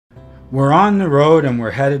We're on the road and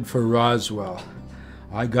we're headed for Roswell.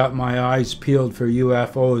 I got my eyes peeled for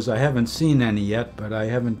UFOs. I haven't seen any yet, but I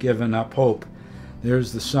haven't given up hope.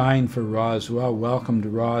 There's the sign for Roswell, welcome to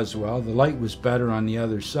Roswell. The light was better on the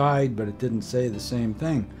other side, but it didn't say the same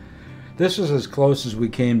thing. This is as close as we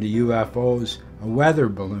came to UFOs, a weather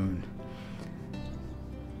balloon.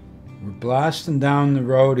 We're blasting down the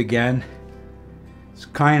road again. It's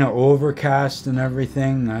kind of overcast and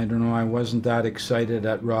everything. I don't know, I wasn't that excited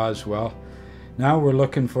at Roswell. Now we're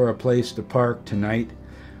looking for a place to park tonight.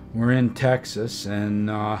 We're in Texas, and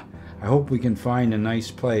I hope we can find a nice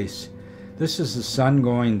place. This is the sun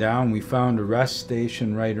going down. We found a rest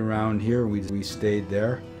station right around here. We stayed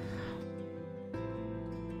there.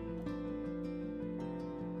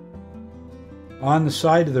 On the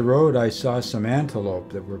side of the road I saw some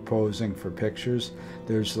antelope that were posing for pictures.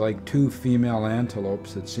 There's like 2 female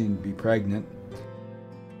antelopes that seem to be pregnant.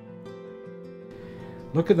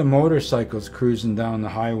 Look at the motorcycles cruising down the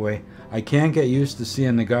highway. I can't get used to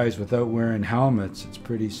seeing the guys without wearing helmets. It's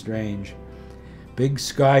pretty strange. Big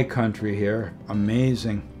sky country here.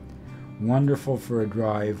 Amazing. Wonderful for a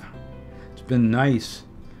drive. It's been nice.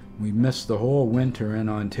 We missed the whole winter in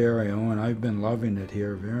Ontario, and I've been loving it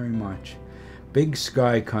here very much. Big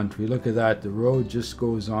sky country. Look at that. The road just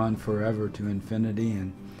goes on forever to infinity,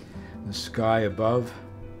 and the sky above.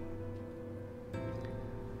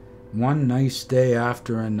 One nice day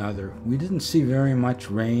after another. We didn't see very much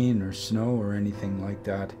rain or snow or anything like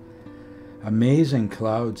that. Amazing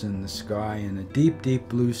clouds in the sky, and a deep, deep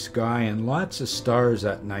blue sky, and lots of stars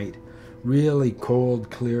at night. Really cold,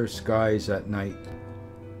 clear skies at night.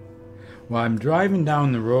 Well, I'm driving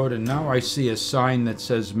down the road, and now I see a sign that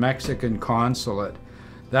says Mexican Consulate.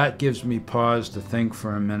 That gives me pause to think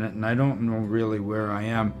for a minute, and I don't know really where I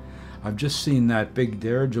am. I've just seen that big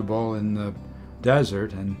dirigible in the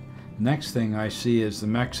desert, and the next thing I see is the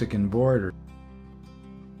Mexican border.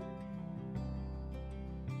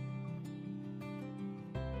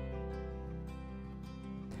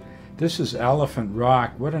 This is Elephant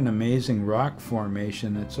Rock. What an amazing rock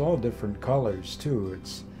formation. It's all different colors too.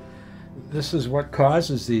 This is what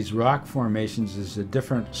causes these rock formations, is a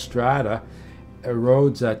different strata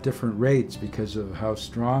erodes at different rates because of how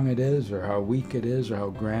strong it is or how weak it is or how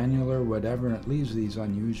granular, whatever, and it leaves these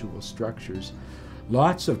unusual structures.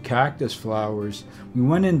 Lots of cactus flowers. We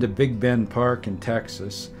went into Big Bend Park in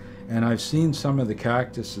Texas, and I've seen some of the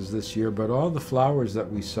cactuses this year, but all the flowers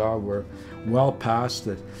that we saw were well past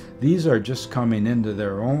it. These are just coming into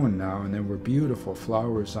their own now, and there were beautiful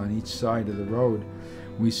flowers on each side of the road.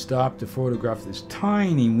 We stopped to photograph these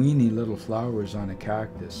tiny, weeny little flowers on a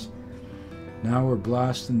cactus. Now we're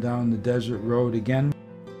blasting down the desert road again.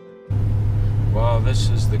 Well, this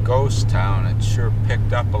is the ghost town. It sure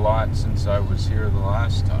picked up a lot since I was here the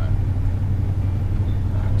last time.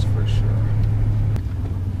 That's for sure.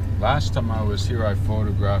 Last time I was here, I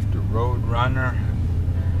photographed a road runner.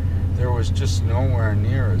 There was just nowhere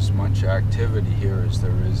near as much activity here as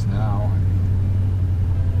there is now.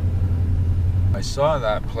 I saw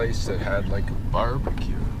that place that had like a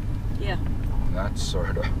barbecue. Yeah. That's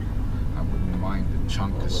sort of, I wouldn't mind a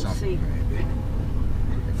chunk of something maybe,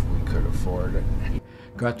 if we could afford it.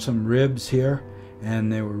 Got some ribs here, and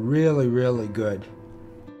they were really, really good.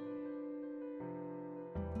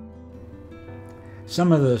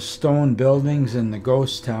 Some of the stone buildings in the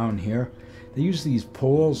ghost town here, they use these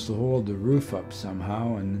poles to hold the roof up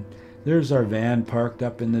somehow, and there's our van parked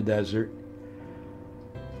up in the desert.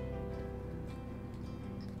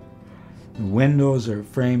 The windows are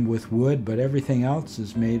framed with wood, but everything else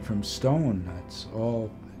is made from stone. That's all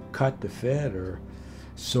cut to fit or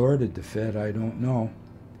sorted to fit, I don't know.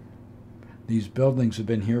 These buildings have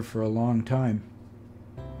been here for a long time.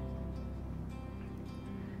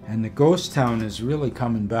 And the ghost town is really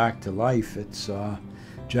coming back to life. It's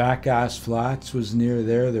Jackass Flats was near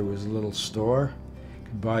there. There was a little store. You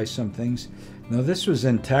could buy some things. Now this was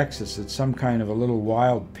in Texas. It's some kind of a little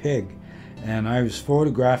wild pig. And I was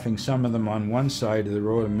photographing some of them on one side of the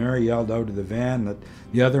road, and Mary yelled out of the van that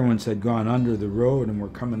the other ones had gone under the road and were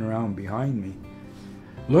coming around behind me.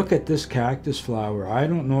 Look at this cactus flower. I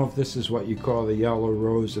don't know if this is what you call the yellow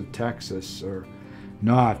rose of Texas or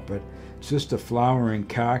not, but it's just a flowering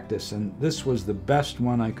cactus, and this was the best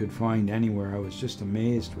one I could find anywhere. I was just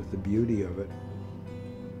amazed with the beauty of it.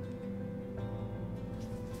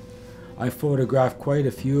 I photographed quite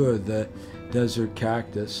a few of the desert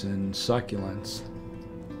cactus and succulents.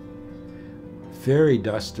 Fairy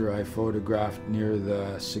duster I photographed near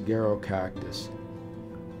the saguaro cactus.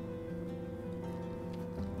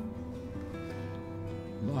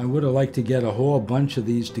 I would have liked to get a whole bunch of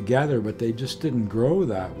these together, but they just didn't grow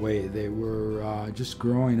that way. They were just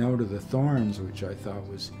growing out of the thorns, which I thought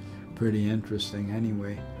was pretty interesting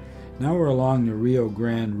anyway. Now we're along the Rio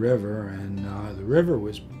Grande River, and the river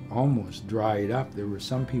was almost dried up. There were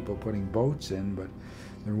some people putting boats in, but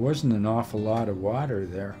there wasn't an awful lot of water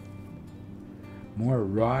there. More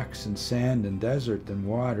rocks and sand and desert than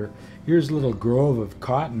water. Here's a little grove of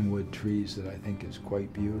cottonwood trees that I think is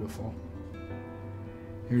quite beautiful.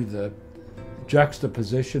 Here's the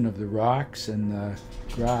juxtaposition of the rocks and the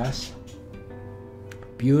grass.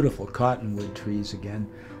 Beautiful cottonwood trees again.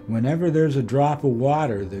 Whenever there's a drop of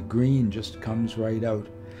water, the green just comes right out.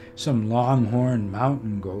 Some longhorn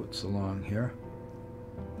mountain goats along here.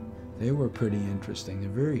 They were pretty interesting. They're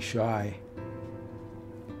very shy.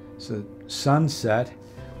 So sunset.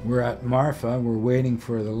 We're at Marfa. We're waiting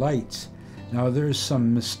for the lights. Now there's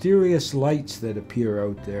some mysterious lights that appear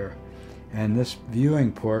out there. And this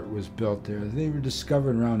viewing port was built there. They were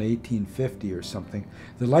discovered around 1850 or something.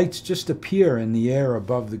 The lights just appear in the air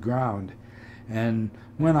above the ground. And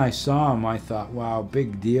when I saw them, I thought, wow,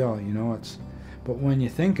 big deal, you know. But when you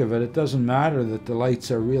think of it, it doesn't matter that the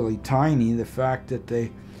lights are really tiny. The fact that they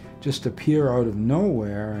just appear out of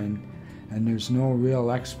nowhere and there's no real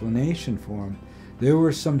explanation for them. There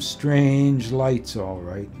were some strange lights, all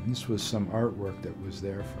right. This was some artwork that was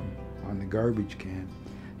there on the garbage can.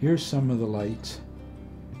 Here's some of the lights,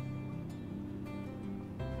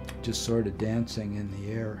 just sort of dancing in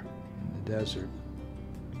the air in the desert.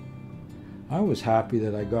 I was happy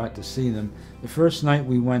that I got to see them. The first night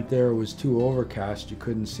we went there it was too overcast, you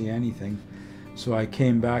couldn't see anything. So I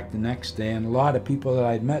came back the next day, and a lot of people that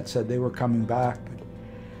I'd met said they were coming back.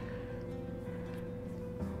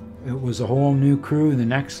 It was a whole new crew the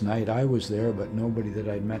next night. I was there, but nobody that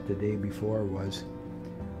I'd met the day before was.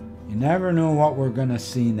 You never know what we're going to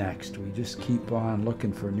see next. We just keep on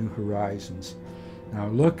looking for new horizons. Now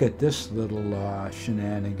look at this little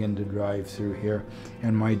shenanigan to drive through here.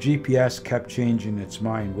 And my GPS kept changing its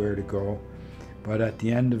mind where to go. But at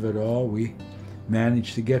the end of it all, we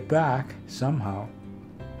managed to get back somehow.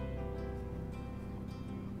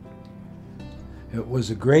 It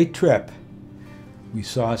was a great trip. We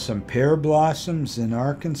saw some pear blossoms in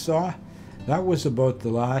Arkansas. That was about the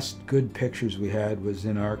last good pictures we had was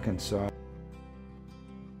in Arkansas.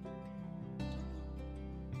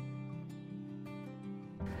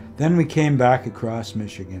 Then we came back across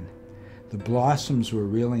Michigan. The blossoms were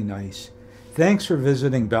really nice. Thanks for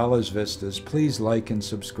visiting Bella's Vistas. Please like and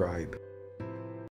subscribe.